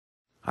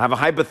I have a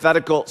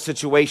hypothetical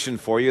situation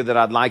for you that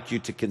I'd like you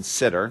to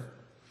consider.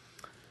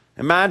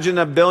 Imagine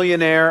a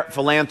billionaire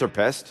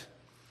philanthropist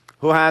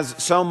who has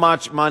so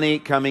much money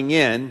coming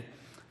in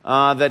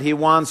that he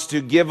wants to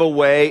give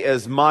away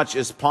as much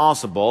as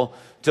possible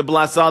to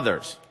bless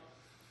others.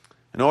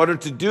 In order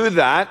to do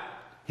that,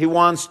 he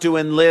wants to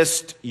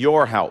enlist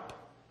your help.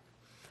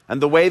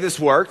 And the way this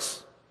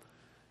works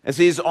is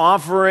he's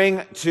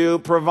offering to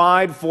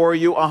provide for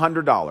you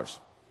 $100.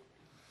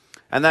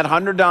 And that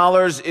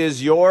 $100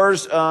 is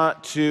yours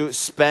to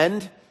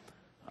spend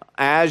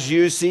as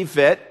you see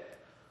fit,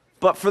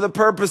 but for the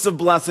purpose of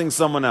blessing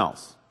someone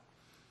else.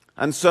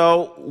 And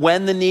so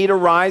when the need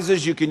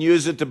arises, you can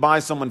use it to buy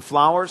someone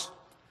flowers.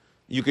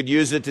 You could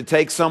use it to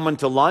take someone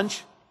to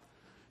lunch.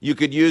 You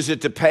could use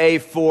it to pay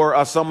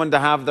for someone to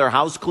have their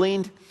house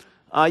cleaned.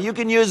 You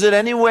can use it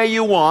any way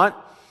you want.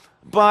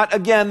 But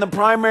again, the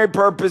primary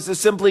purpose is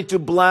simply to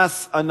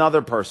bless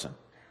another person.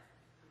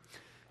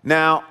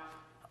 Now,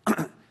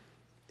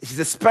 he's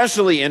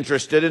especially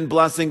interested in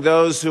blessing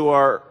those who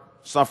are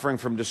suffering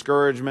from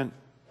discouragement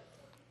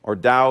or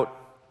doubt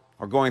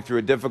or going through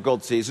a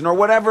difficult season or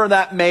whatever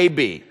that may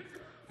be.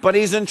 But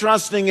he's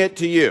entrusting it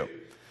to you.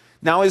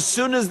 Now, as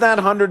soon as that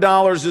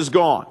 $100 is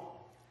gone,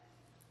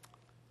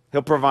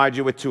 he'll provide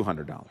you with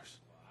 $200.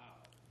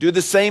 Do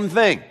the same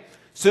thing.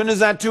 As soon as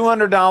that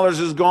 $200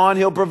 is gone,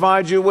 he'll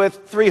provide you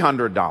with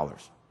 $300.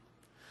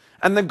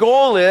 And the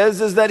goal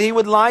is that he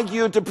would like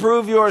you to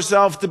prove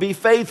yourself to be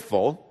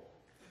faithful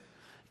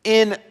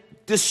in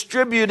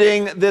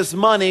distributing this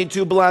money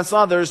to bless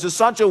others in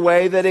such a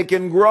way that it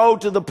can grow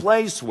to the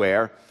place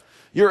where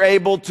you're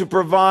able to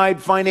provide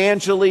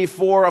financially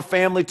for a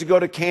family to go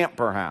to camp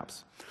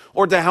perhaps,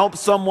 or to help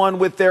someone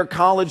with their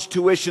college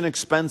tuition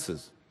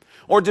expenses,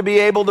 or to be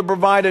able to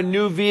provide a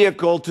new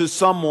vehicle to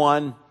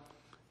someone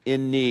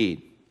in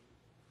need.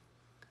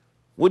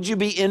 Would you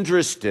be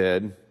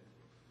interested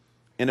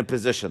in a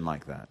position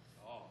like that?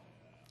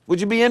 Would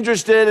you be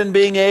interested in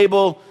being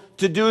able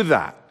to do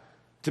that?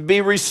 To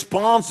be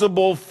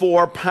responsible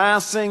for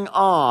passing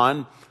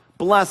on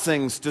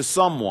blessings to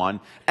someone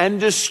and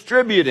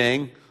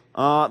distributing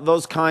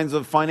those kinds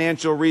of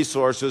financial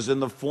resources in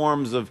the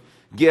forms of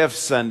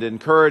gifts and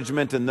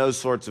encouragement and those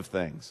sorts of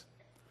things?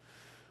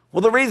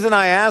 Well, the reason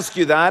I ask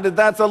you that is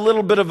that's a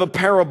little bit of a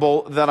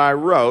parable that I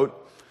wrote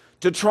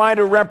to try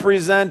to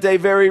represent a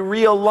very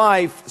real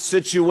life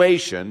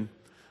situation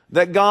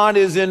that God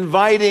is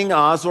inviting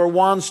us or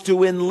wants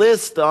to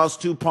enlist us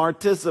to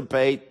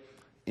participate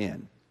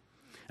in.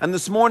 And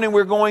this morning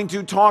we're going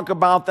to talk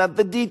about that.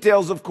 The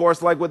details, of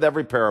course, like with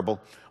every parable,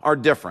 are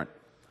different.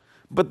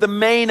 But the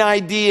main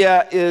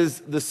idea is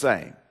the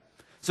same.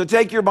 So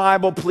take your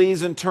Bible,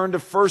 please, and turn to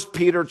 1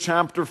 Peter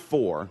chapter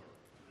 4.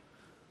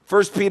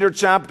 1 Peter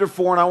chapter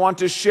 4, and I want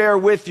to share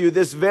with you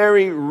this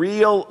very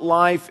real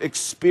life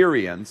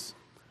experience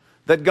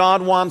that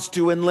God wants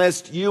to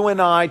enlist you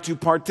and I to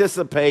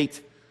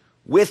participate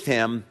with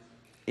him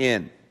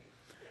in.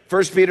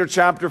 1 Peter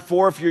chapter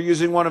 4, if you're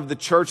using one of the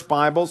church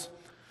Bibles,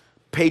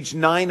 page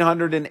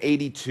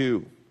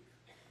 982.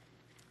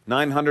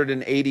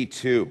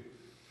 982.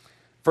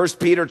 1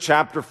 Peter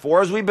chapter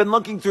 4. As we've been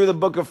looking through the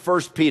book of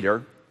 1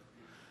 Peter,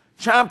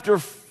 chapter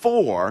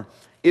 4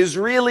 is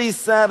really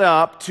set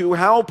up to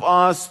help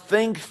us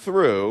think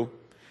through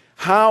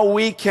how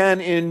we can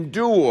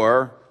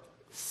endure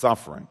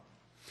suffering.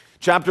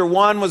 Chapter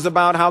 1 was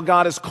about how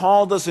God has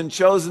called us and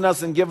chosen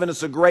us and given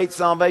us a great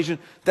salvation,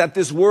 that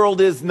this world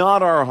is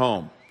not our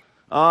home,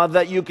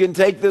 that you can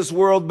take this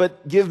world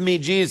but give me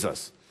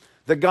Jesus,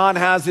 that God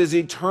has his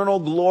eternal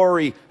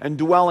glory and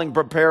dwelling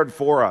prepared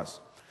for us.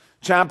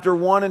 Chapter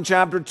 1 and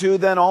chapter 2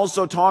 then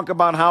also talk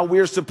about how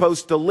we're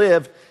supposed to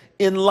live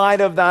in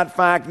light of that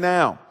fact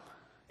now,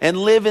 and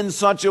live in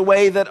such a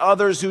way that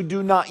others who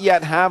do not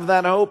yet have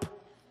that hope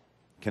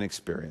can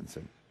experience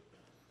it.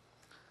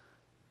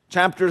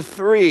 Chapter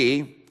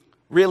 3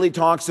 really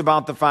talks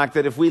about the fact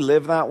that if we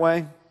live that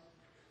way,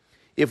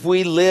 if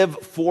we live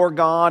for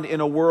God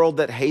in a world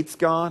that hates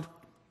God,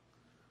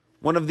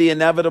 one of the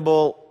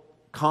inevitable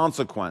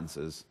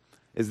consequences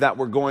is that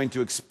we're going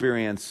to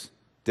experience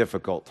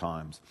difficult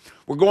times.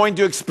 We're going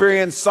to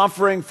experience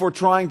suffering for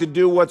trying to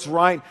do what's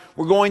right.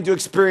 We're going to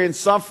experience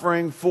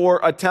suffering for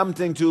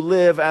attempting to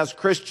live as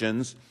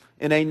Christians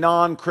in a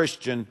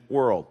non-Christian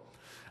world.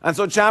 And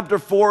so chapter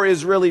 4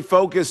 is really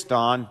focused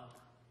on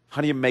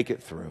how do you make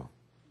it through?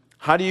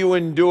 How do you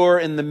endure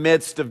in the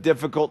midst of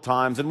difficult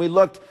times? And we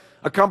looked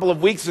a couple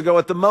of weeks ago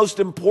at the most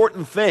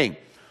important thing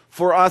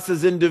for us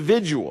as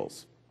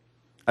individuals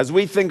as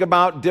we think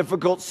about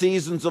difficult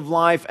seasons of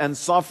life and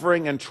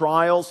suffering and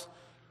trials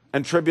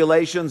and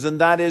tribulations,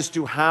 and that is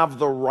to have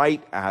the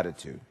right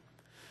attitude,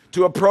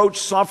 to approach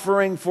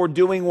suffering for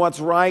doing what's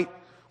right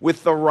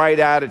with the right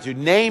attitude,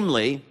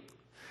 namely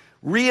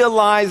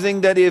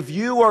realizing that if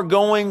you are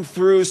going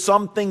through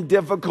something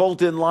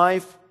difficult in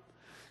life,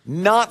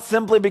 not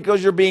simply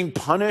because you're being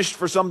punished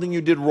for something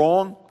you did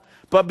wrong,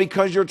 but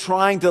because you're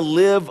trying to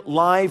live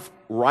life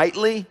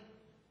rightly,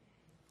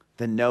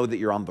 then know that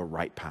you're on the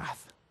right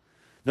path.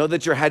 Know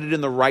that you're headed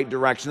in the right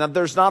direction, that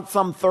there's not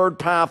some third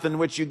path in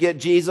which you get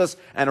Jesus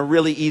and a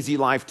really easy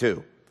life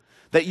too.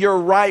 That you're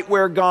right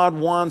where God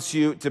wants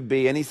you to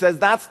be. And he says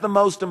that's the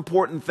most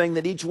important thing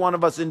that each one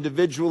of us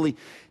individually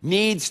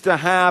needs to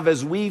have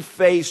as we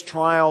face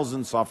trials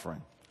and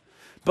suffering.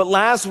 But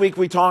last week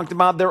we talked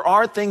about there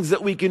are things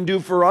that we can do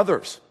for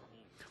others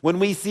when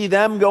we see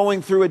them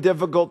going through a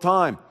difficult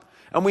time.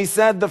 And we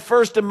said the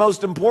first and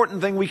most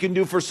important thing we can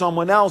do for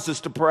someone else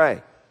is to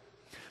pray.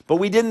 But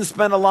we didn't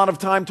spend a lot of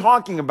time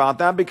talking about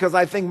that because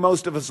I think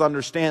most of us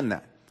understand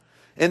that.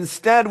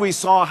 Instead, we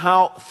saw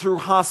how through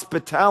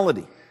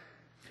hospitality,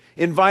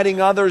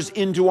 inviting others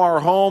into our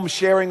home,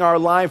 sharing our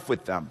life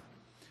with them,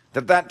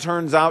 that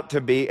turns out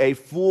to be a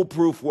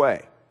foolproof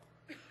way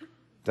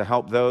to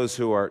help those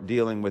who are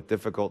dealing with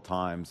difficult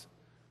times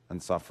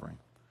and suffering.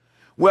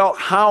 Well,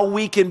 how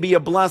we can be a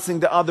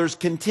blessing to others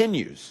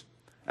continues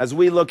as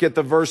we look at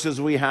the verses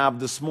we have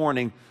this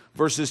morning,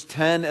 verses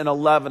 10 and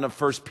 11 of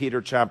 1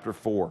 Peter chapter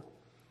 4.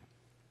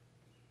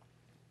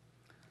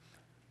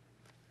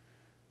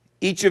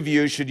 Each of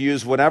you should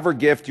use whatever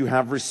gift you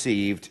have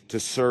received to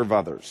serve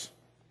others,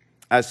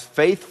 as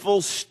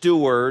faithful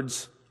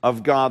stewards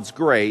of God's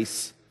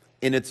grace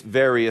in its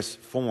various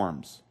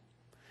forms.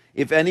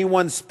 If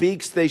anyone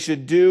speaks, they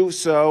should do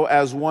so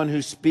as one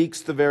who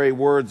speaks the very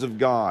words of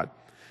God.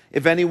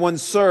 If anyone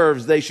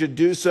serves, they should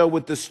do so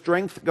with the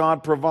strength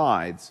God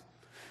provides,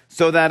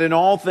 so that in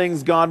all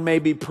things God may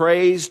be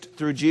praised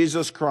through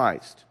Jesus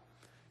Christ.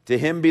 To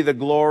him be the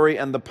glory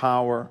and the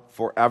power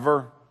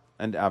forever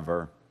and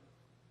ever.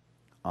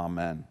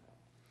 Amen.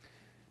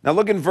 Now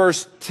look in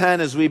verse 10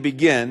 as we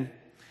begin,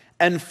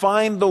 and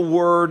find the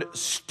word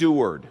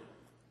steward.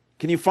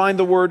 Can you find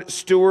the word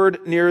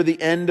steward near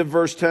the end of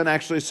verse 10,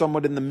 actually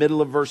somewhat in the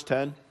middle of verse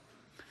 10?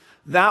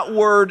 That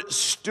word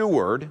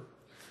steward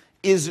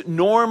is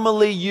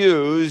normally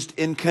used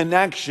in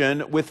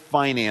connection with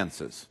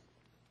finances.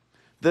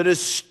 That a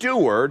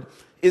steward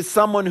is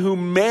someone who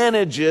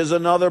manages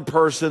another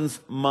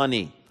person's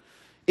money.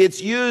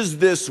 It's used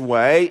this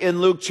way in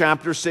Luke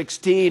chapter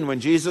 16 when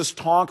Jesus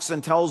talks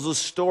and tells a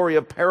story,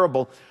 a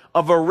parable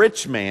of a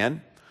rich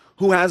man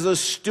who has a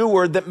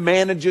steward that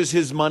manages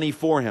his money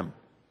for him.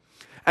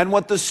 And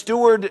what the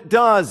steward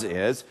does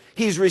is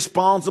he's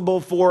responsible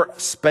for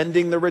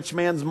spending the rich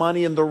man's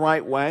money in the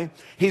right way.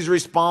 He's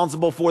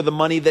responsible for the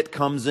money that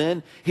comes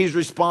in. He's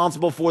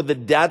responsible for the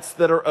debts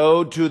that are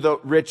owed to the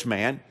rich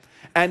man.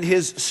 And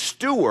his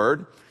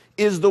steward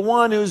is the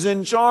one who's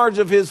in charge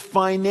of his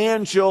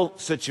financial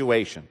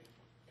situation.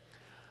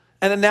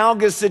 An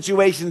analogous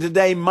situation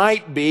today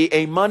might be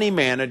a money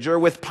manager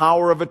with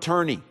power of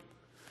attorney.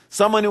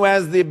 Someone who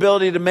has the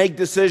ability to make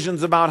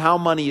decisions about how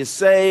money is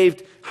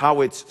saved,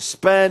 how it's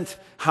spent,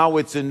 how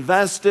it's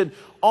invested,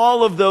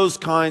 all of those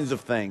kinds of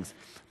things.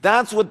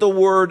 That's what the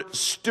word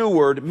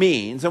steward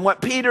means. And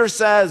what Peter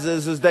says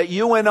is that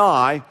you and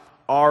I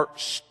are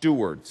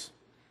stewards.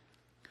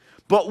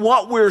 But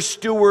what we're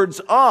stewards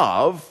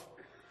of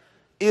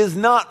is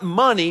not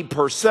money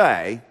per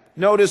se.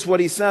 Notice what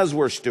he says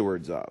we're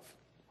stewards of.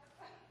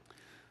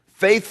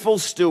 Faithful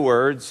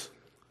stewards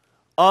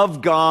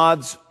of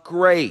God's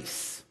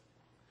grace.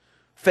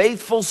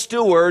 Faithful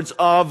stewards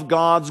of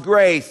God's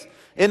grace.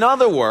 In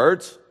other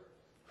words,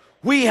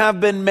 we have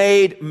been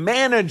made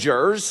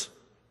managers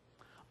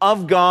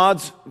of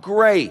God's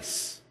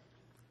grace.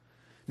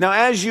 Now,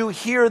 as you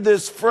hear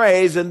this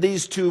phrase in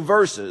these two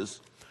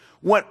verses,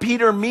 what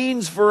Peter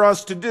means for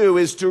us to do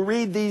is to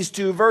read these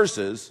two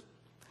verses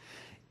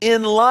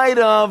in light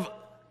of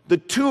the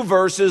two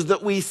verses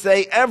that we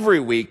say every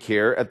week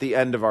here at the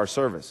end of our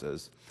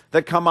services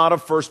that come out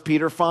of 1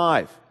 Peter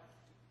 5.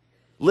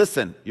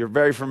 Listen, you're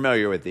very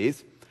familiar with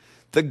these.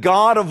 The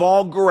God of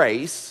all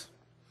grace,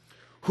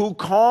 who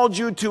called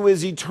you to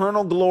his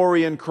eternal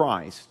glory in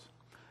Christ,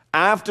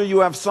 after you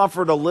have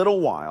suffered a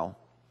little while,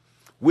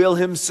 will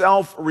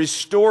himself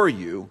restore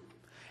you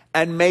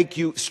and make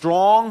you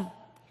strong,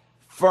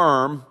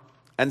 firm,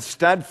 and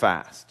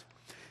steadfast.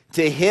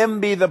 To him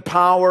be the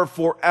power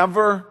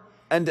forever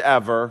and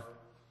ever.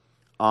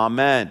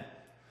 Amen.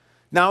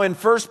 Now in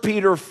 1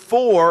 Peter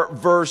 4,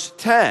 verse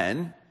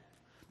 10,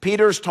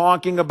 Peter's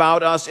talking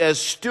about us as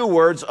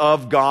stewards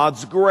of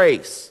God's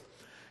grace.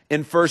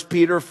 In 1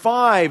 Peter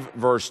 5,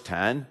 verse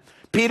 10,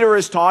 Peter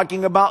is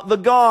talking about the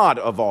God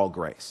of all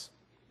grace.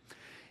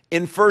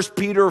 In 1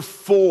 Peter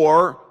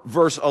 4,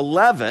 verse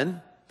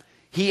 11,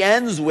 he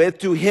ends with,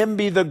 to him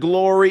be the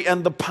glory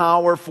and the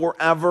power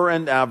forever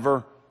and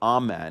ever.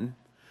 Amen.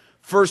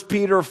 1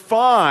 Peter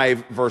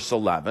 5, verse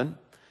 11,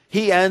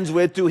 he ends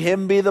with, to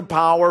him be the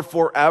power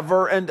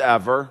forever and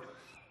ever.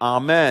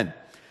 Amen.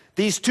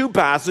 These two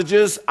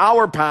passages,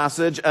 our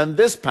passage and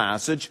this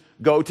passage,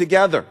 go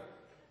together.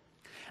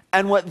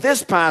 And what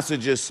this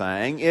passage is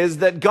saying is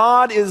that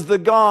God is the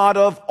God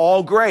of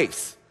all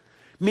grace,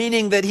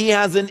 meaning that he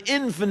has an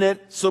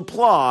infinite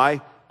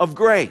supply of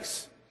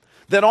grace.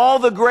 That all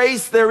the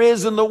grace there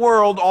is in the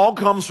world all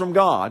comes from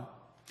God,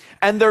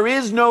 and there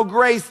is no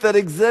grace that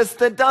exists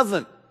that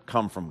doesn't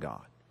come from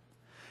God.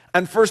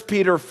 And 1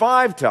 Peter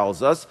 5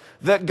 tells us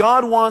that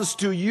God wants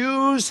to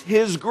use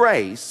His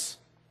grace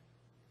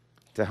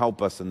to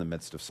help us in the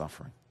midst of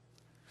suffering.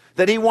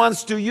 That He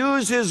wants to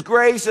use His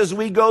grace as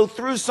we go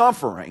through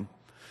suffering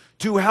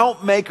to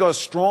help make us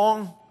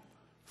strong,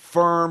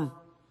 firm,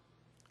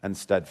 and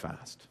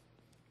steadfast.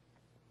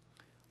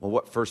 Well,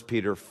 what 1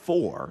 Peter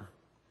 4,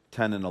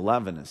 10 and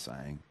 11 is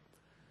saying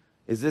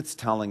is it's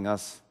telling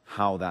us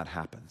how that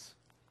happens.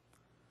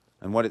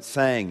 And what it's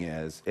saying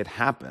is it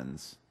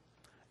happens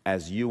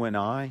as you and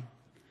I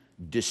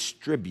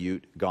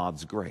distribute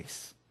God's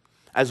grace,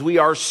 as we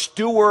are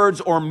stewards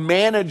or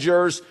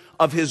managers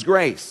of His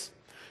grace.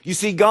 You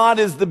see, God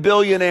is the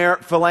billionaire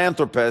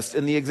philanthropist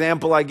in the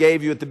example I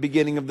gave you at the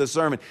beginning of the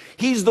sermon.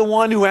 He's the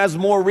one who has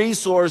more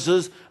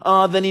resources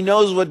than He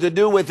knows what to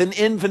do with, an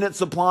infinite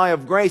supply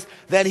of grace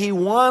that He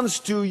wants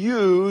to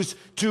use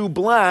to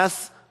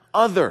bless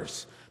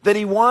others, that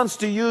He wants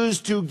to use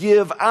to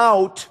give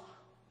out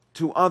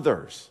to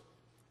others.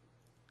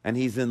 And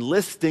He's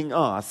enlisting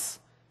us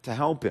to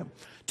help Him,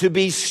 to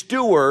be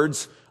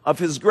stewards of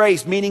His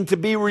grace, meaning to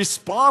be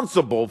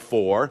responsible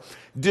for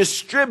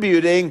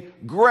distributing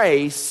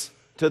grace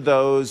to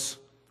those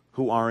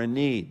who are in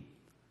need.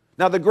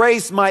 Now, the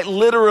grace might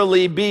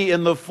literally be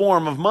in the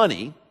form of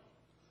money,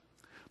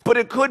 but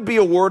it could be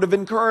a word of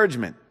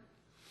encouragement.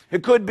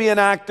 It could be an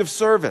act of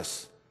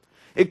service.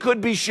 It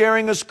could be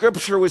sharing a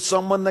scripture with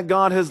someone that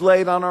God has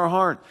laid on our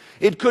heart.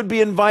 It could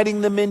be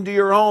inviting them into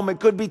your home. It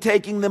could be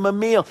taking them a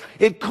meal.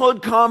 It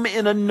could come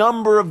in a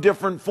number of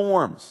different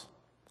forms.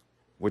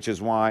 Which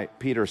is why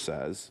Peter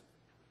says,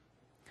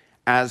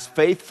 as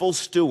faithful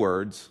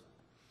stewards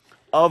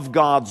of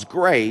God's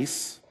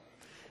grace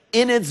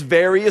in its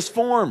various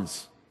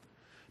forms,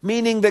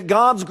 meaning that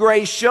God's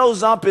grace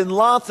shows up in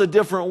lots of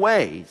different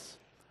ways,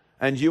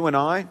 and you and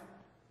I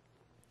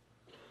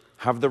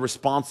have the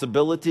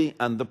responsibility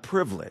and the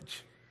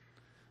privilege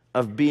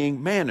of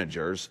being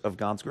managers of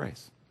God's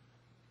grace,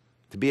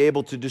 to be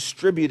able to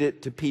distribute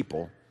it to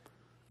people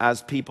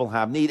as people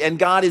have need. And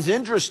God is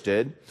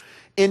interested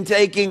in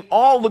taking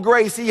all the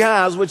grace He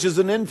has, which is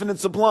an infinite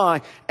supply,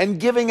 and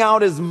giving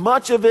out as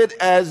much of it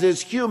as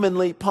is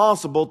humanly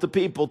possible to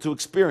people to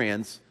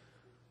experience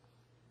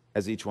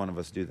as each one of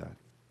us do that.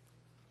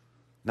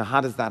 Now,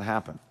 how does that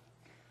happen?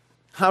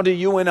 How do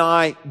you and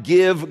I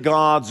give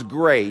God's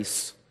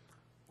grace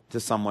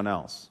to someone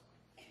else?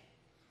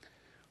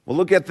 Well,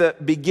 look at the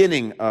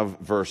beginning of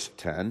verse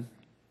 10.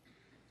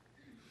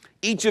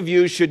 Each of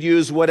you should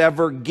use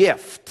whatever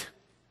gift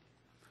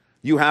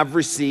you have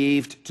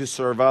received to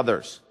serve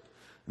others.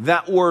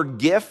 That word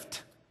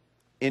gift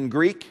in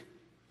Greek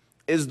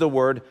is the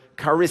word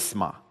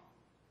charisma.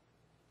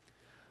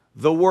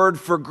 The word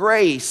for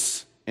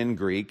grace in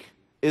Greek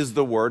is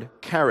the word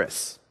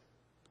charis.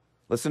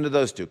 Listen to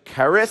those two,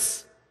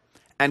 charis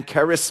and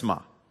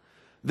charisma.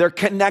 They're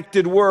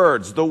connected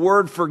words. The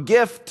word for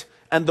gift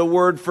and the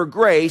word for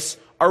grace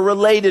are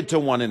related to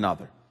one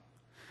another.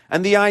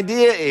 And the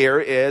idea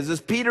here is,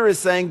 as Peter is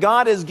saying,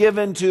 God has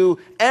given to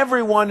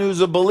everyone who's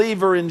a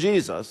believer in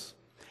Jesus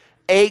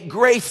a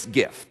grace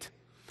gift,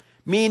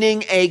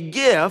 meaning a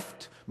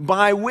gift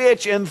by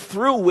which and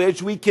through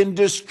which we can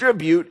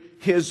distribute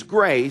His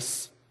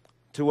grace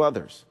to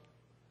others.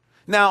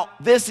 Now,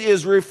 this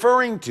is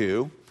referring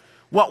to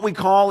what we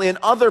call in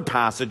other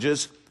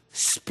passages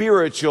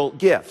spiritual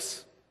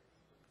gifts.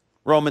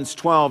 Romans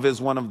 12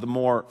 is one of the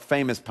more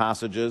famous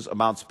passages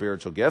about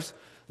spiritual gifts.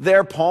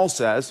 There, Paul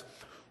says,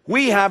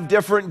 we have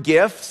different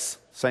gifts,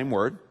 same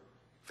word,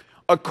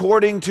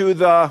 according to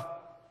the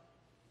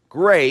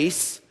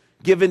grace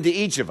given to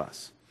each of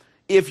us.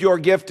 If your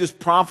gift is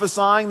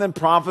prophesying, then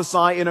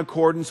prophesy in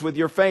accordance with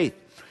your faith.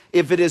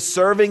 If it is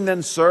serving,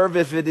 then serve.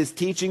 If it is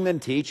teaching, then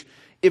teach.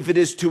 If it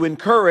is to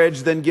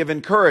encourage, then give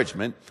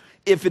encouragement.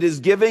 If it is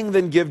giving,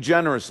 then give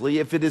generously.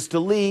 If it is to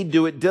lead,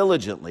 do it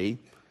diligently.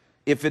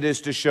 If it is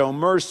to show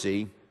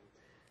mercy,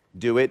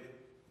 do it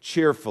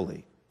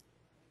cheerfully.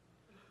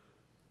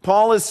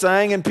 Paul is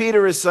saying, and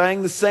Peter is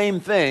saying the same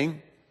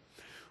thing.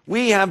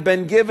 We have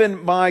been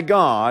given by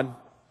God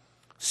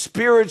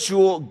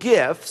spiritual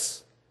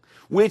gifts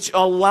which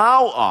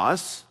allow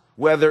us,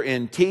 whether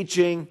in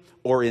teaching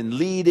or in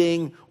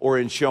leading or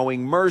in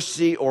showing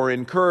mercy or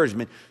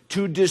encouragement,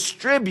 to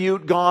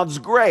distribute God's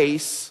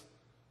grace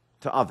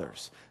to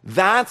others.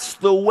 That's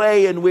the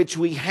way in which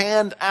we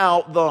hand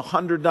out the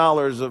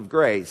 $100 of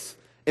grace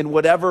in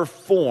whatever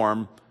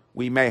form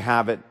we may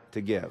have it to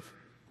give.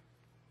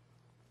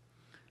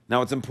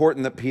 Now, it's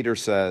important that Peter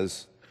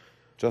says,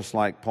 just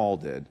like Paul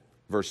did,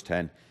 verse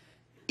 10,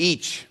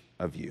 each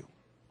of you.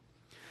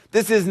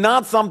 This is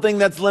not something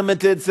that's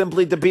limited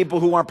simply to people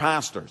who are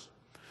pastors,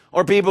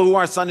 or people who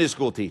are Sunday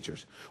school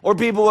teachers, or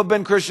people who have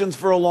been Christians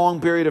for a long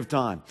period of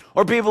time,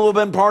 or people who have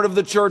been part of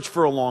the church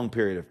for a long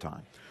period of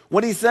time.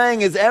 What he's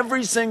saying is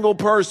every single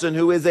person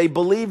who is a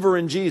believer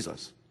in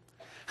Jesus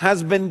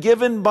has been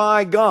given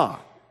by God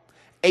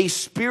a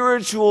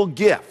spiritual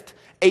gift,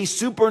 a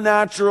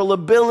supernatural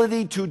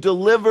ability to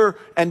deliver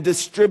and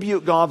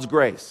distribute God's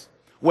grace.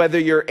 Whether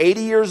you're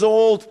 80 years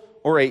old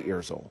or 8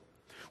 years old.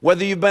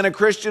 Whether you've been a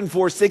Christian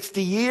for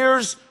 60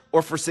 years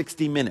or for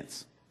 60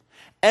 minutes.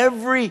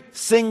 Every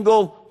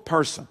single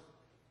person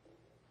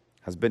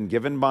has been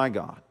given by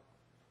God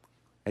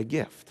a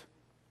gift.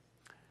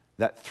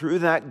 That through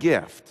that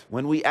gift,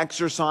 when we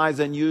exercise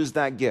and use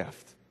that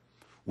gift,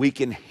 we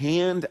can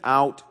hand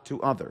out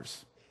to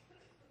others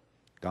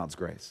God's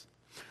grace.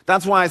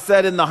 That's why I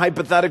said in the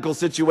hypothetical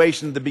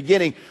situation at the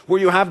beginning, where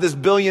you have this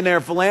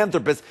billionaire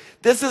philanthropist,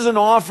 this is an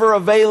offer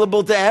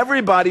available to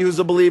everybody who's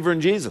a believer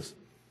in Jesus.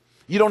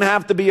 You don't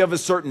have to be of a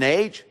certain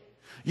age.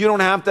 You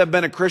don't have to have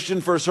been a Christian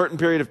for a certain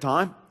period of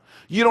time.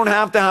 You don't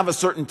have to have a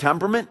certain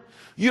temperament.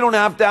 You don't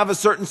have to have a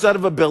certain set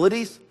of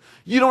abilities.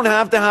 You don't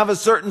have to have a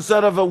certain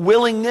set of a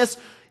willingness.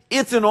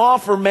 It's an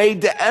offer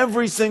made to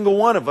every single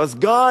one of us.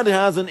 God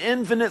has an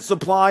infinite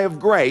supply of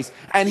grace,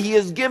 and He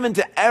has given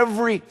to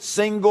every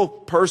single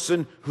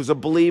person who's a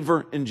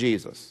believer in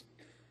Jesus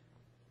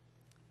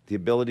the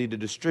ability to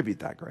distribute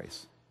that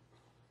grace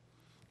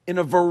in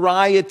a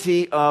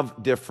variety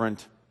of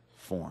different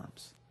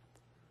forms.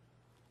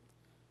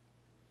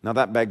 Now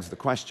that begs the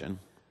question,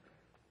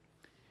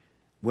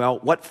 well,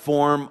 what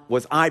form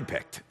was I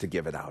picked to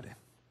give it out in?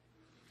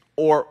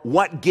 Or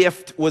what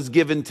gift was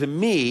given to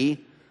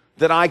me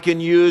that I can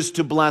use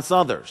to bless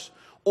others?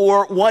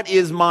 Or what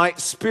is my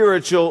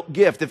spiritual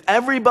gift? If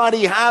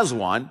everybody has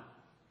one,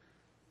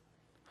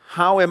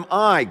 how am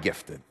I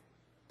gifted?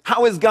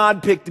 How has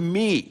God picked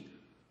me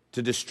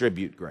to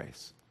distribute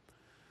grace?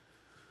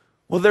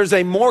 Well, there's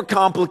a more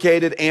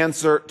complicated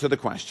answer to the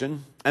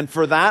question, and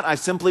for that, I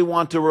simply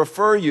want to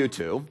refer you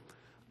to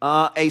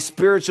a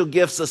spiritual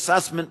gifts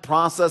assessment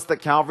process that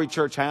Calvary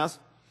Church has.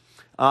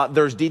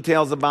 There's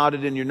details about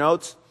it in your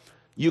notes.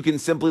 You can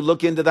simply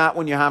look into that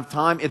when you have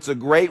time. It's a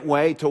great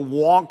way to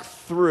walk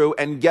through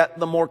and get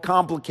the more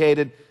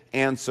complicated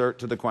answer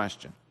to the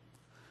question.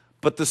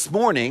 But this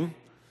morning,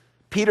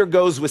 Peter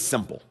goes with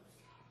simple.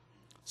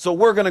 So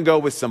we're going to go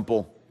with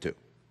simple too.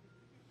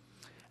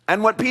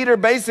 And what Peter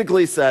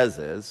basically says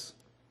is,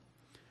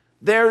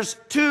 there's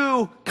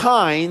two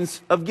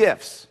kinds of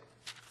gifts.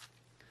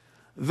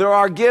 There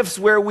are gifts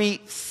where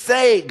we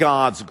say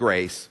God's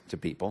grace to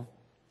people,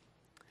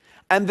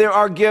 and there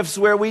are gifts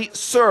where we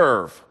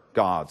serve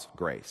God's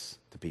grace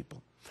to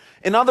people.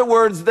 In other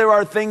words, there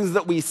are things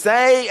that we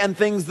say and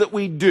things that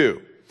we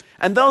do.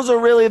 And those are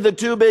really the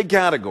two big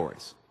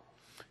categories.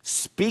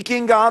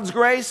 Speaking God's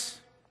grace,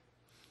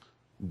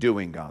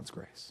 doing God's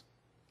grace.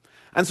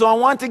 And so I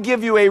want to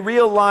give you a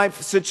real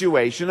life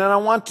situation, and I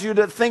want you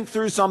to think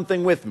through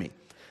something with me.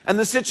 And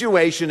the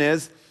situation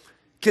is,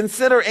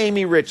 consider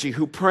Amy Ritchie,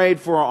 who prayed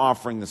for our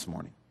offering this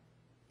morning.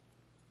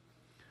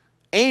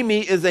 Amy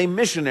is a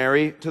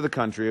missionary to the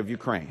country of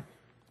Ukraine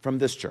from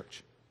this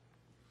church.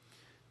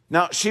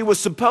 Now, she was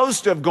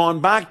supposed to have gone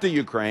back to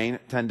Ukraine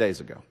 10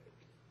 days ago.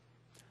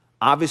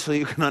 Obviously,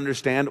 you can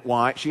understand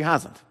why she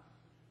hasn't.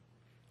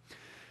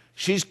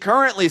 She's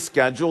currently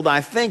scheduled, I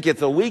think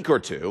it's a week or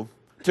two,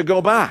 to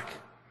go back.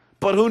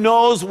 But who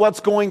knows what's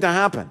going to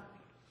happen?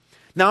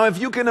 Now, if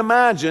you can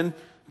imagine,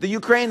 the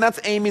Ukraine, that's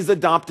Amy's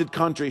adopted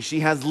country. She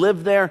has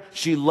lived there.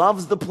 She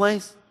loves the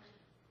place.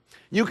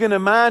 You can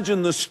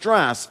imagine the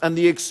stress and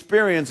the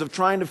experience of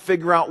trying to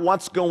figure out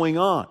what's going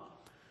on.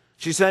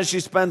 She says she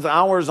spends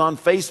hours on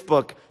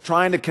Facebook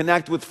trying to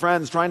connect with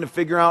friends, trying to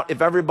figure out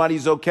if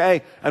everybody's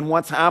okay and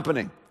what's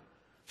happening.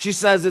 She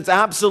says it's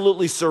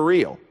absolutely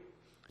surreal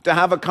to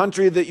have a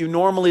country that you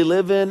normally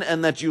live in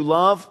and that you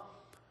love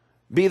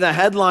be the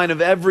headline of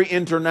every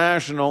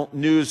international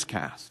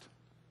newscast.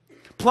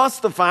 Plus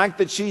the fact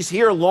that she's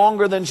here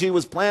longer than she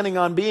was planning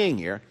on being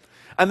here,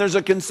 and there's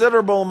a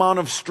considerable amount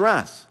of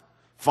stress.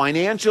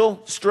 Financial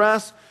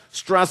stress,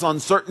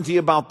 uncertainty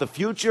about the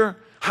future.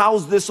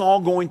 How's this all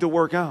going to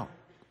work out?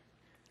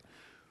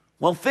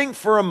 Well, think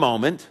for a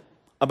moment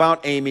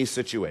about Amy's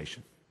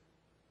situation.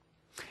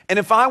 And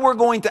if I were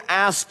going to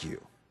ask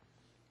you,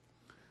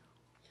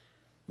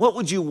 what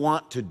would you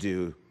want to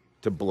do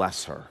to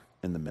bless her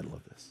in the middle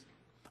of this?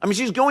 I mean,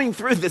 she's going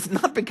through this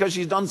not because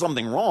she's done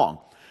something wrong.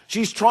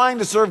 She's trying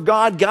to serve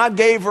God. God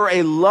gave her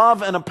a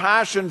love and a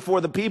passion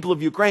for the people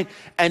of Ukraine,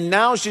 and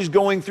now she's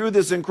going through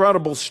this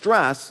incredible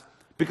stress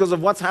because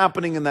of what's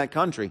happening in that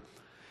country.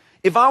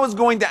 If I was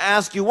going to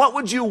ask you, what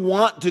would you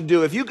want to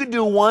do? If you could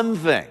do one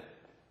thing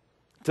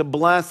to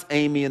bless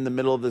Amy in the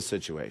middle of this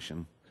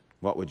situation,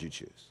 what would you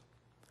choose?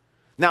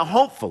 Now,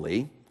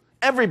 hopefully,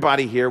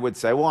 everybody here would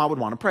say, well, I would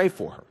want to pray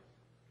for her.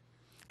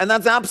 And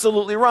that's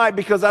absolutely right,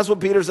 because that's what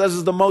Peter says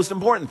is the most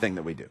important thing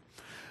that we do.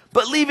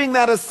 But leaving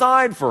that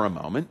aside for a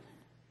moment,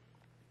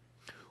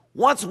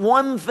 what's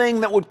one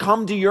thing that would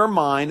come to your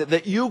mind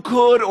that you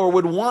could or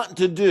would want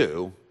to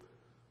do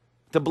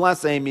to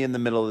bless Amy in the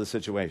middle of the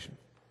situation?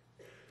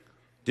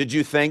 Did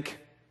you think,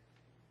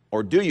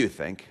 or do you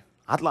think,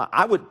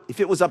 I would, if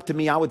it was up to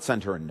me, I would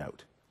send her a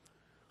note.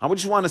 I would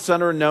just want to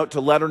send her a note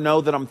to let her know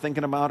that I'm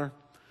thinking about her.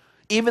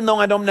 Even though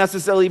I don't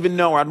necessarily even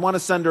know her, I'd want to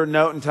send her a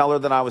note and tell her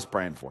that I was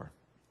praying for her.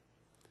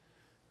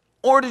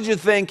 Or did you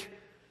think,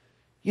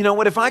 you know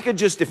what, if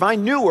I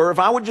knew her, if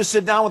I would just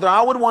sit down with her,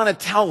 I would want to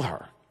tell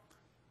her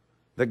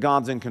that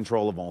God's in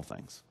control of all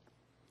things.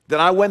 that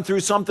I went through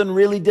something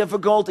really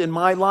difficult in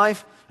my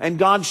life and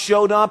God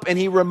showed up and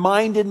he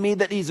reminded me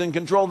that he's in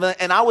control of it,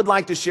 and I would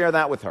like to share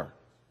that with her?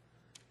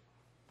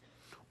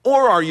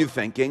 Or are you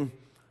thinking,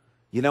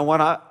 you know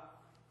what,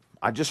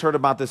 I just heard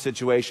about this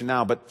situation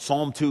now, but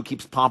Psalm 2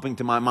 keeps popping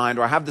to my mind,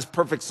 or I have this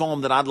perfect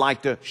psalm that I'd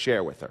like to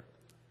share with her?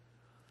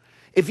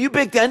 If you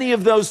picked any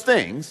of those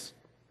things,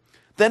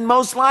 then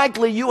most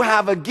likely you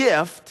have a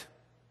gift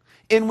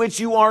in which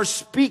you are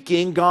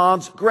speaking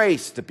God's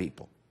grace to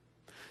people.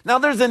 Now,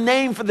 there's a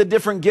name for the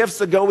different gifts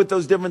that go with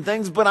those different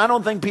things, but I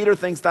don't think Peter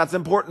thinks that's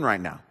important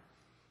right now.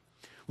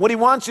 What he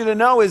wants you to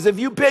know is if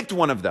you picked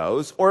one of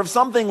those, or if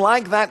something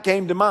like that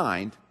came to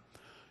mind,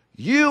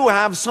 you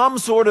have some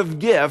sort of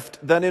gift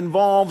that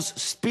involves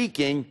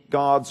speaking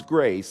God's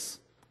grace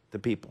to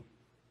people.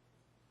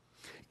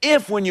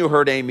 If, when you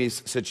heard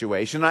Amy's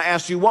situation, I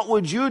asked you, what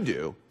would you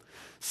do?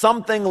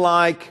 Something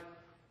like,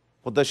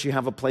 well, does she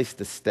have a place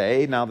to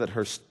stay now that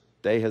her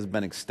stay has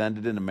been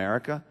extended in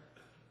America?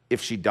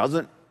 If she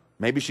doesn't,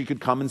 maybe she could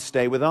come and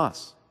stay with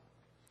us.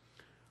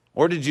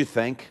 Or did you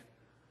think,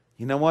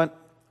 you know what?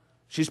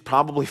 She's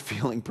probably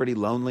feeling pretty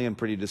lonely and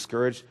pretty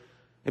discouraged.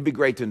 It'd be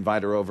great to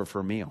invite her over for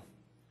a meal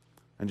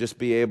and just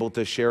be able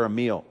to share a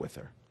meal with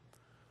her.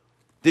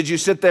 Did you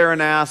sit there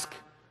and ask,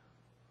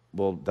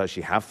 well, does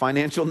she have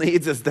financial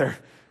needs? Is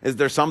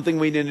there something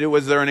we need to do?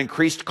 Is there an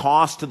increased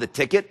cost to the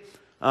ticket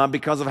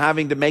because of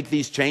having to make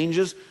these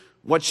changes?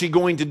 What's she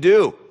going to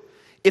do?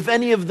 If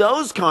any of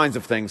those kinds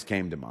of things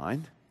came to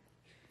mind,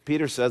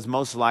 Peter says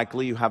most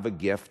likely you have a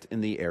gift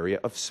in the area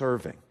of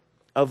serving,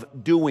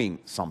 of doing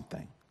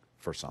something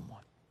for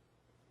someone.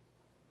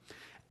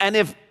 And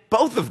if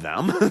both of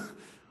them,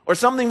 or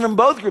something from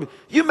both groups,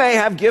 you may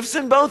have gifts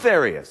in both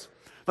areas.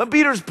 But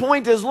Peter's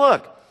point is,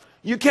 look,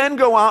 you can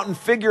go out and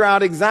figure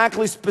out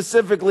exactly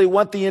specifically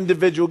what the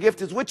individual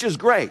gift is, which is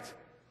great.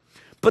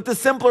 But the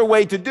simpler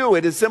way to do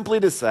it is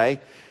simply to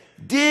say,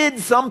 did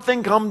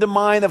something come to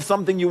mind of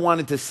something you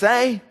wanted to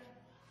say,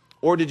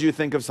 or did you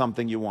think of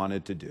something you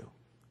wanted to do?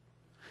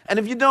 And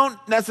if you don't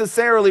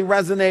necessarily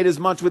resonate as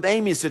much with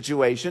Amy's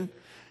situation,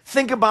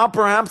 think about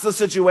perhaps the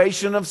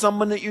situation of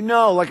someone that you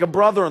know, like a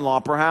brother-in-law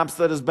perhaps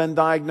that has been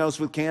diagnosed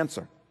with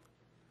cancer.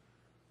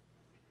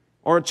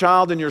 Or a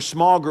child in your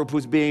small group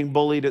who's being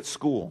bullied at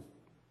school.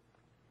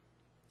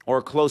 Or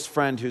a close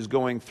friend who's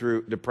going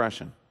through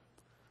depression.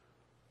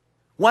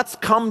 What's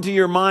come to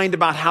your mind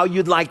about how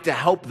you'd like to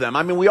help them?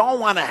 I mean, we all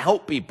want to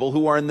help people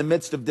who are in the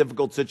midst of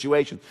difficult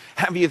situations.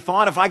 Have you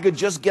thought, if I could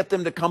just get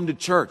them to come to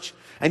church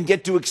and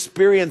get to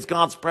experience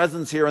God's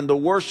presence here and the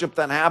worship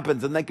that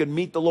happens and they could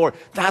meet the Lord,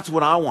 that's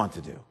what I want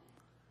to do?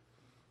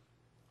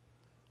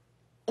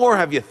 Or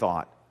have you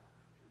thought,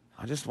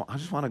 I just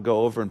want to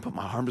go over and put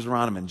my arms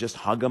around them and just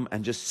hug them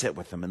and just sit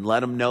with them and let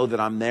them know that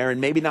I'm there and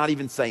maybe not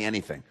even say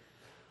anything.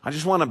 I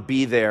just want to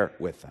be there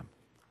with them.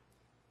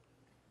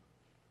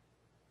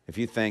 If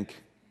you think,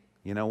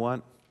 you know what,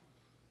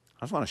 I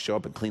just want to show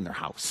up and clean their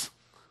house.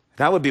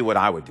 That would be what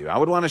I would do. I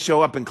would want to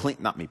show up and clean,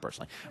 not me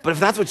personally, but if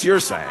that's what you're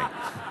saying.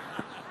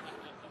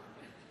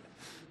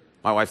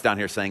 My wife's down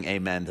here saying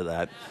amen to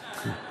that.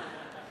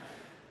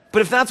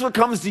 But if that's what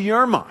comes to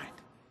your mind,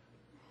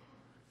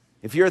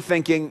 if you're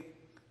thinking,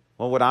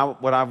 well,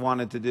 what I've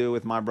wanted to do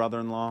with my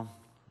brother-in-law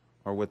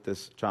or with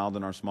this child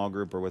in our small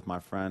group or with my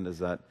friend is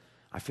that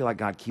I feel like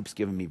God keeps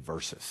giving me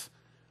verses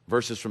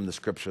from the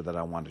scripture that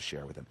I want to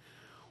share with him.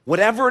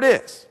 Whatever it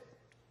is,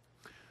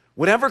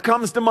 whatever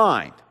comes to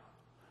mind,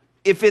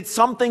 if it's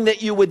something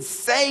that you would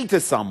say to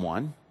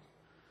someone,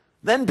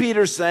 then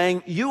Peter's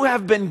saying you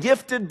have been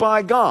gifted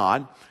by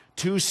God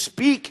to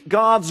speak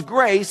God's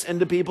grace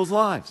into people's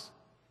lives.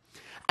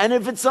 And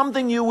if it's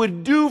something you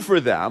would do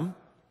for them,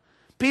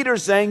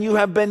 Peter's saying you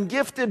have been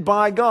gifted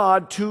by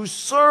God to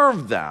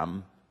serve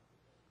them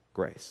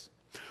grace.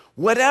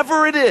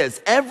 Whatever it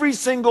is, every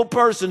single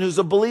person who's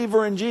a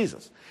believer in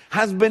Jesus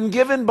has been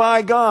given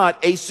by God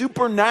a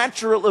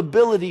supernatural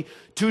ability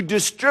to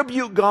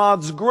distribute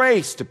God's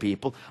grace to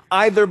people,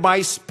 either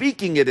by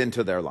speaking it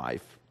into their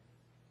life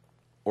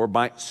or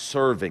by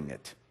serving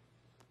it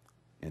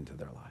into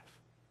their life.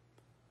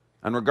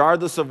 And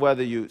regardless of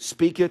whether you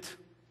speak it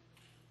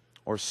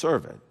or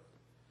serve it,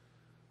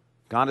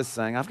 God is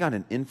saying, I've got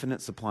an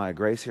infinite supply of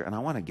grace here, and I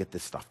want to get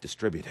this stuff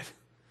distributed.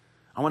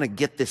 I want to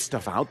get this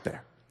stuff out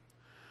there.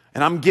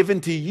 And I'm giving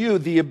to you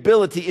the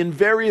ability in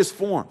various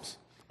forms,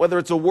 whether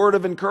it's a word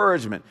of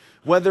encouragement,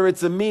 whether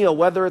it's a meal,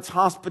 whether it's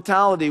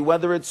hospitality,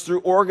 whether it's through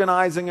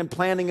organizing and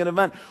planning an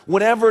event,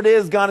 whatever it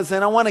is, God is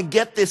saying, I want to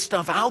get this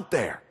stuff out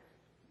there.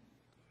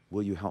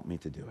 Will you help me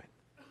to do it?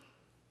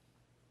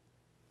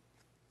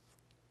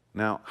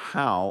 Now,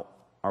 how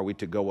are we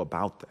to go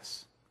about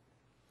this?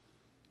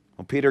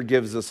 Well, Peter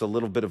gives us a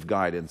little bit of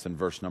guidance in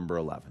verse number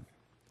 11.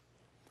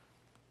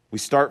 We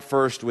start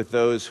first with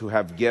those who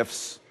have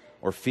gifts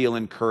or feel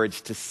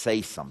encouraged to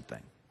say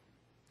something.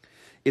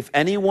 If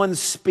anyone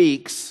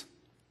speaks,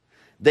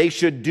 they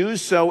should do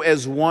so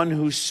as one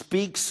who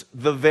speaks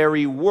the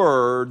very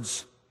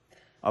words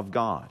of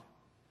God.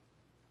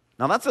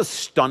 Now that's a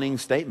stunning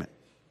statement.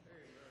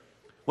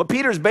 What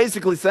Peter's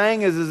basically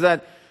saying is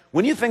that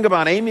When you think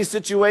about Amy's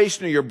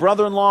situation or your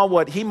brother-in-law,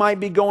 what he might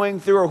be going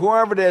through, or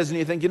whoever it is, and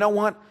you think, you know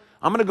what?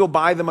 I'm going to go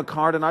buy them a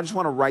card, and I just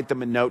want to write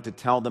them a note to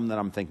tell them that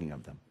I'm thinking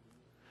of them.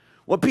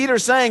 What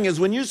Peter's saying is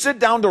when you sit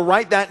down to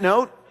write that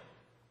note,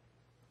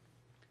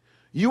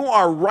 you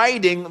are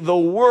writing the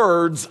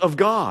words of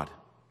God.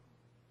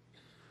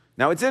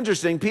 Now, it's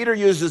interesting. Peter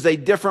uses a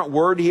different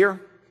word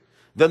here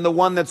than the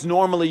one that's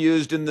normally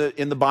used in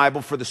the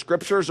Bible for the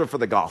scriptures or for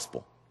the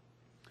gospel.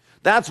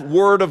 That's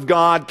Word of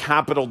God,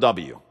 capital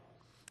W.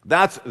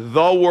 That's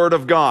the Word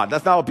of God.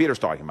 That's not what Peter's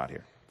talking about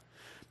here.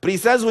 But he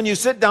says when you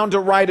sit down to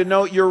write a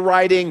note, you're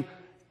writing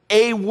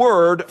a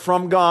word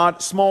from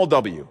God, small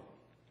w.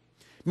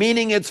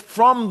 Meaning it's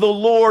from the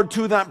Lord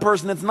to that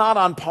person. It's not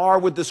on par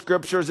with the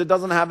scriptures. It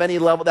doesn't have any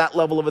level, that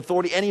level of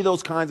authority, any of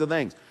those kinds of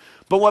things.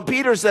 But what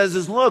Peter says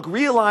is, look,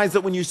 realize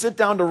that when you sit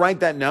down to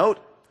write that note,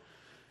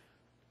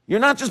 you're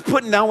not just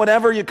putting down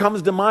whatever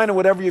comes to mind or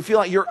whatever you feel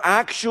like. You're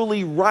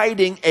actually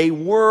writing a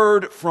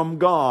word from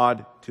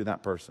God to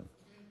that person.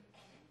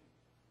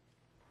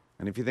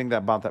 And if you think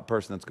about that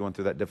person that's going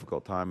through that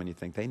difficult time and you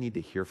think they need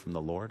to hear from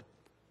the Lord,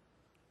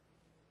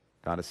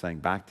 God is saying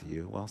back to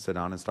you, well, sit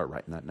down and start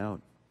writing that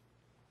note.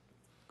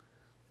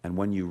 And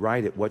when you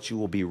write it, what you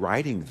will be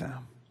writing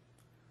them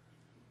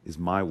is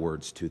my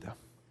words to them.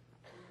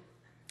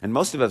 And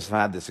most of us have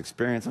had this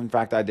experience. In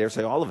fact, I dare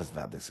say all of us have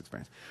had this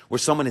experience, where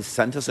someone has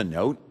sent us a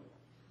note,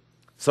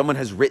 someone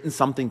has written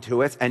something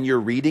to us, and you're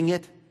reading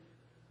it,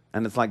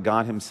 and it's like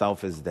God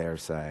himself is there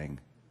saying,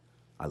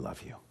 I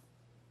love you.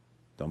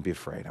 Don't be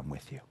afraid, I'm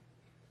with you.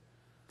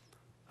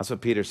 That's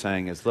what Peter's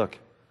saying is, look,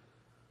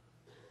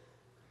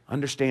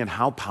 understand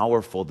how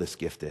powerful this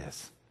gift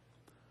is.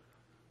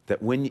 That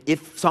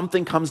if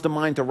something comes to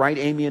mind to write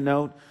Amy a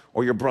note,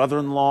 or your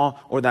brother-in-law,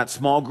 or that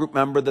small group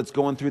member that's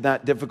going through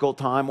that difficult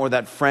time, or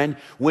that friend,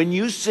 when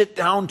you sit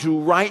down to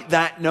write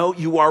that note,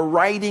 you are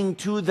writing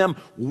to them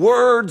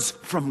words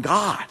from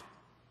God.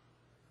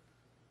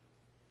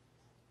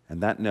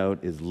 And that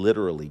note is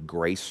literally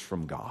grace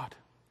from God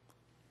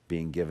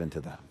being given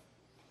to them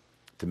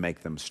to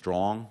make them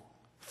strong,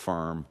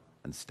 firm,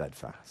 and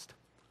steadfast.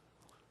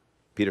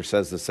 Peter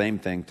says the same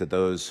thing to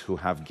those who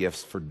have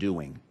gifts for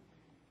doing.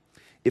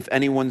 If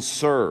anyone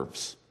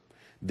serves,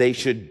 they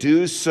should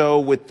do so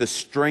with the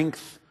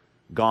strength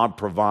God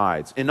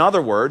provides. In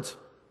other words,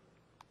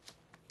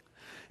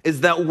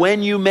 is that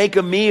when you make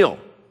a meal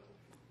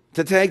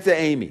to take to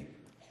Amy,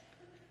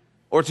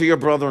 or to your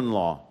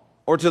brother-in-law,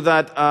 or to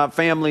that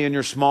family in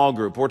your small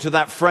group, or to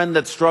that friend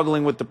that's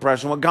struggling with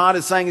depression, what God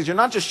is saying is you're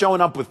not just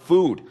showing up with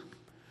food.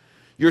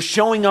 You're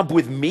showing up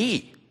with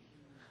me.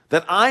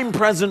 That I'm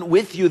present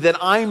with you, that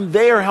I'm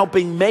there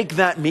helping make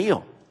that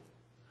meal.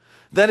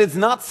 That it's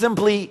not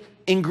simply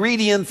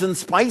ingredients and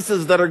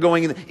spices that are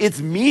going in. It's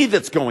me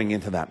that's going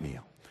into that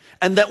meal.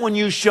 And that when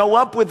you show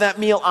up with that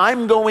meal,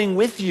 I'm going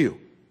with you.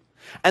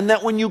 And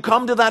that when you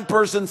come to that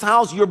person's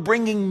house, you're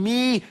bringing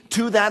me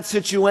to that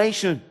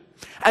situation.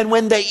 And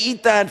when they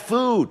eat that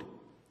food,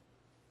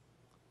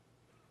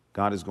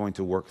 God is going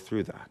to work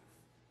through that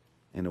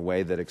in a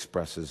way that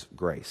expresses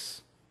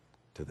grace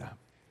to them.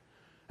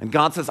 And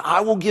God says,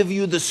 I will give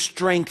you the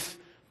strength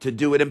to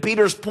do it. And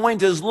Peter's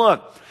point is,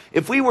 look,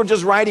 if we were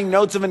just writing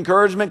notes of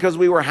encouragement because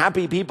we were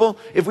happy people,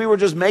 if we were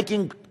just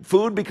making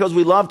food because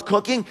we loved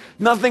cooking,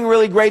 nothing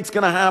really great's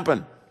going to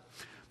happen.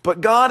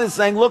 But God is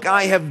saying, look,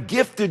 I have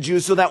gifted you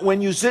so that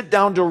when you sit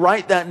down to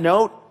write that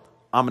note,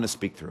 I'm going to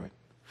speak through it.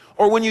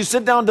 Or when you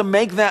sit down to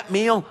make that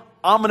meal,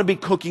 I'm going to be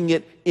cooking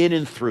it in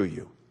and through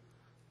you.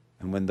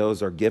 And when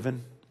those are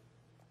given,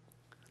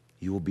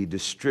 you will be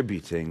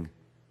distributing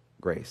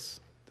grace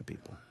to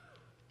people.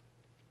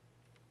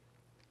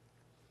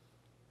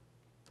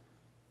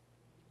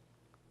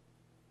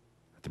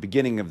 At the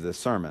beginning of the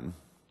sermon,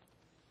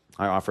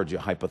 I offered you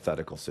a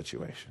hypothetical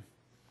situation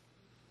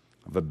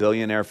of a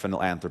billionaire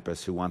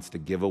philanthropist who wants to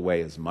give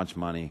away as much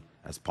money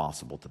as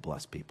possible to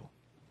bless people.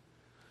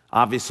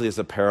 Obviously, as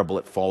a parable,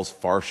 it falls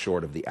far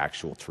short of the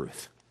actual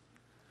truth.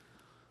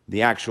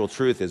 The actual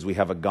truth is we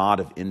have a God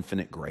of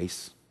infinite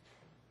grace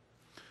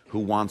who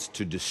wants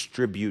to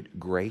distribute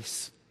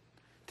grace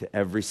to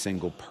every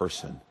single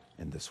person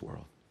in this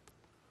world.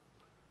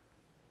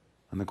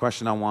 And the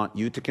question I want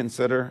you to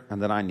consider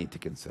and that I need to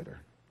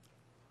consider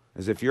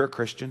is if you're a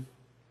Christian,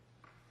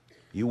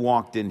 you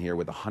walked in here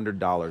with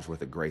 $100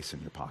 worth of grace in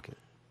your pocket.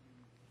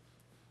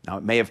 Now,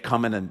 it may have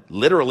come in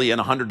literally in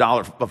a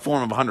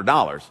form of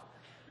 $100,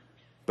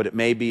 but it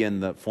may be in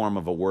the form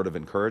of a word of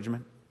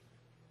encouragement.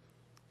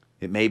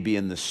 It may be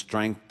in the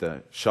strength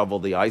to shovel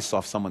the ice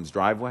off someone's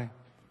driveway.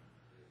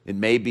 It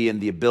may be in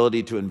the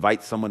ability to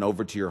invite someone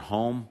over to your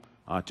home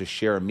to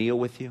share a meal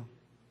with you.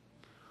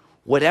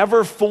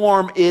 Whatever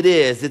form it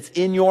is, it's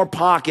in your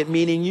pocket,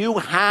 meaning you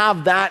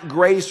have that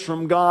grace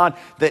from God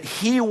that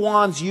He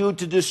wants you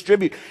to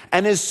distribute.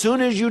 And as soon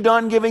as you're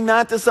done giving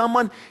that to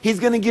someone, He's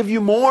going to give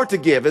you more to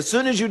give. As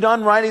soon as you're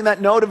done writing that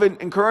note of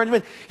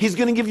encouragement, He's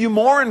going to give you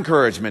more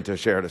encouragement to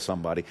share to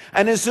somebody.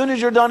 And as soon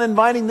as you're done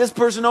inviting this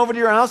person over to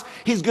your house,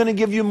 He's going to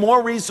give you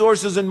more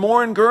resources and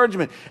more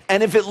encouragement.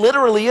 And if it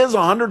literally is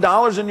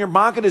 $100 in your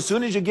pocket, as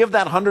soon as you give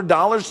that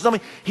 $100 to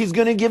somebody, He's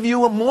going to give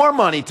you more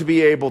money to be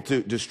able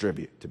to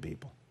distribute to people.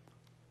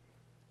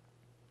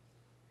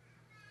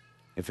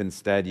 If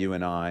instead you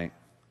and I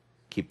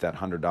keep that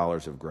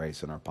 $100 of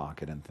grace in our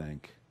pocket and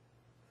think,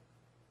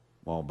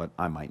 well, but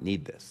I might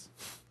need this.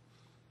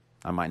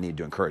 I might need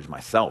to encourage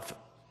myself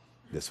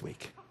this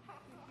week.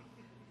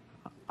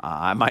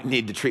 I might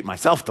need to treat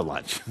myself to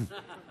lunch.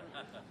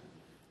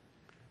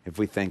 If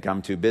we think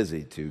I'm too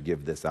busy to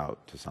give this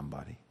out to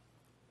somebody,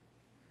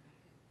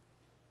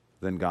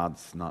 then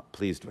God's not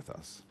pleased with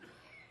us.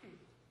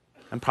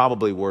 And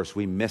probably worse,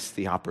 we miss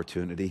the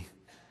opportunity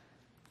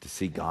to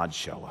see God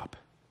show up.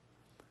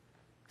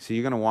 So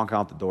you're going to walk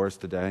out the doors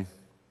today,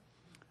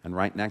 and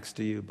right next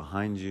to you,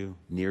 behind you,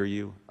 near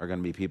you, are going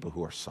to be people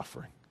who are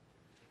suffering.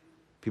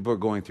 People are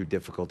going through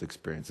difficult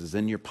experiences.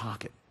 In your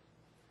pocket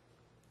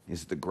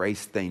is the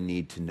grace they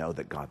need to know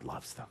that God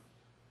loves them.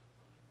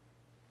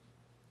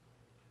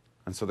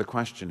 And so the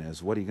question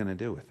is, what are you going to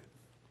do with it?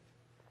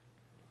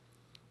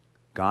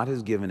 God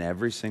has given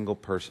every single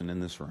person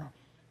in this room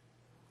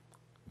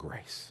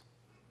grace,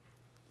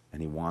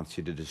 and He wants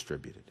you to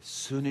distribute it. As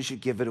soon as you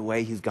give it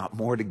away, He's got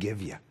more to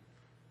give you.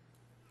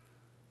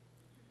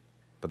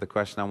 But the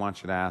question I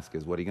want you to ask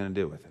is, what are you going to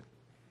do with it?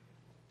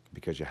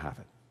 Because you have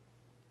it.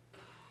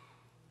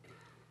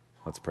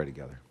 Let's pray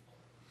together.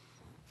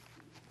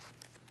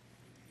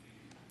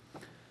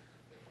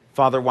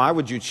 Father, why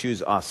would you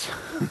choose us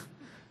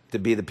to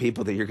be the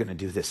people that you're going to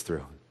do this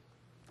through?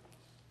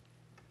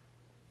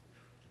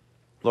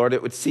 Lord,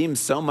 it would seem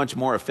so much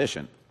more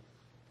efficient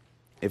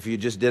if you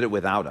just did it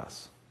without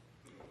us.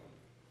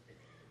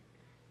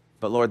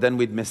 But Lord, then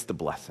we'd miss the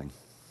blessing.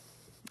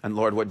 And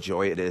Lord, what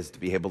joy it is to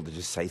be able to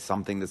just say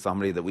something to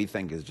somebody that we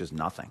think is just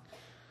nothing,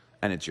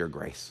 and it's your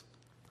grace.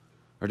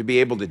 Or to be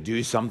able to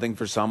do something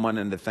for someone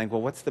and to think,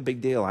 well, what's the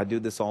big deal? I do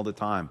this all the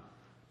time.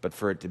 But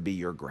for it to be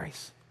your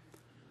grace.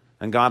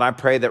 And God, I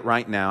pray that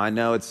right now, I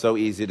know it's so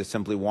easy to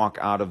simply walk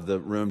out of the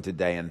room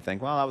today and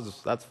think, well,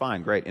 that's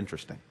fine, great,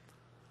 interesting.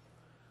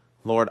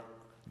 Lord,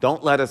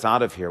 don't let us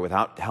out of here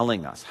without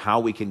telling us how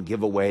we can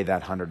give away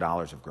that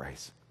 $100 of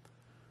grace.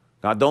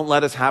 God, don't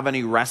let us have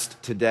any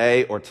rest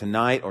today or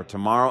tonight or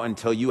tomorrow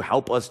until you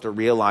help us to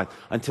realize,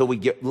 until we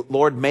get,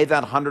 Lord, may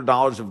that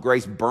 $100 of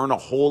grace burn a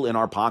hole in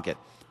our pocket.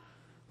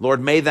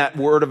 Lord, may that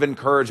word of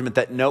encouragement,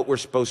 that note we're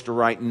supposed to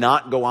write,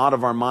 not go out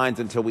of our minds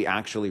until we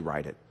actually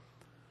write it.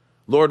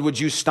 Lord, would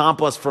you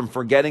stop us from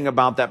forgetting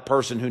about that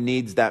person who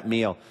needs that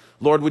meal?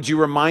 Lord, would you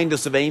remind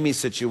us of Amy's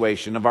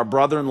situation, of our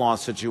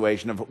brother-in-law's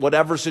situation, of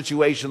whatever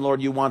situation, Lord,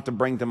 you want to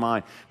bring to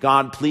mind.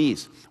 God,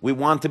 please, we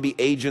want to be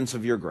agents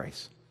of your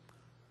grace.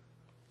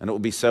 And it will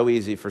be so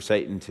easy for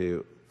Satan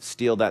to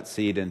steal that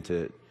seed and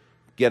to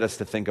get us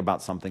to think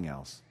about something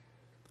else.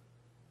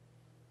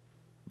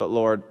 But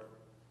Lord,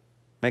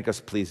 make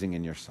us pleasing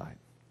in your sight.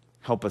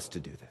 Help us to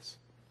do this.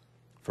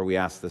 For we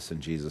ask this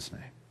in Jesus'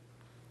 name.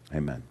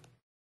 Amen.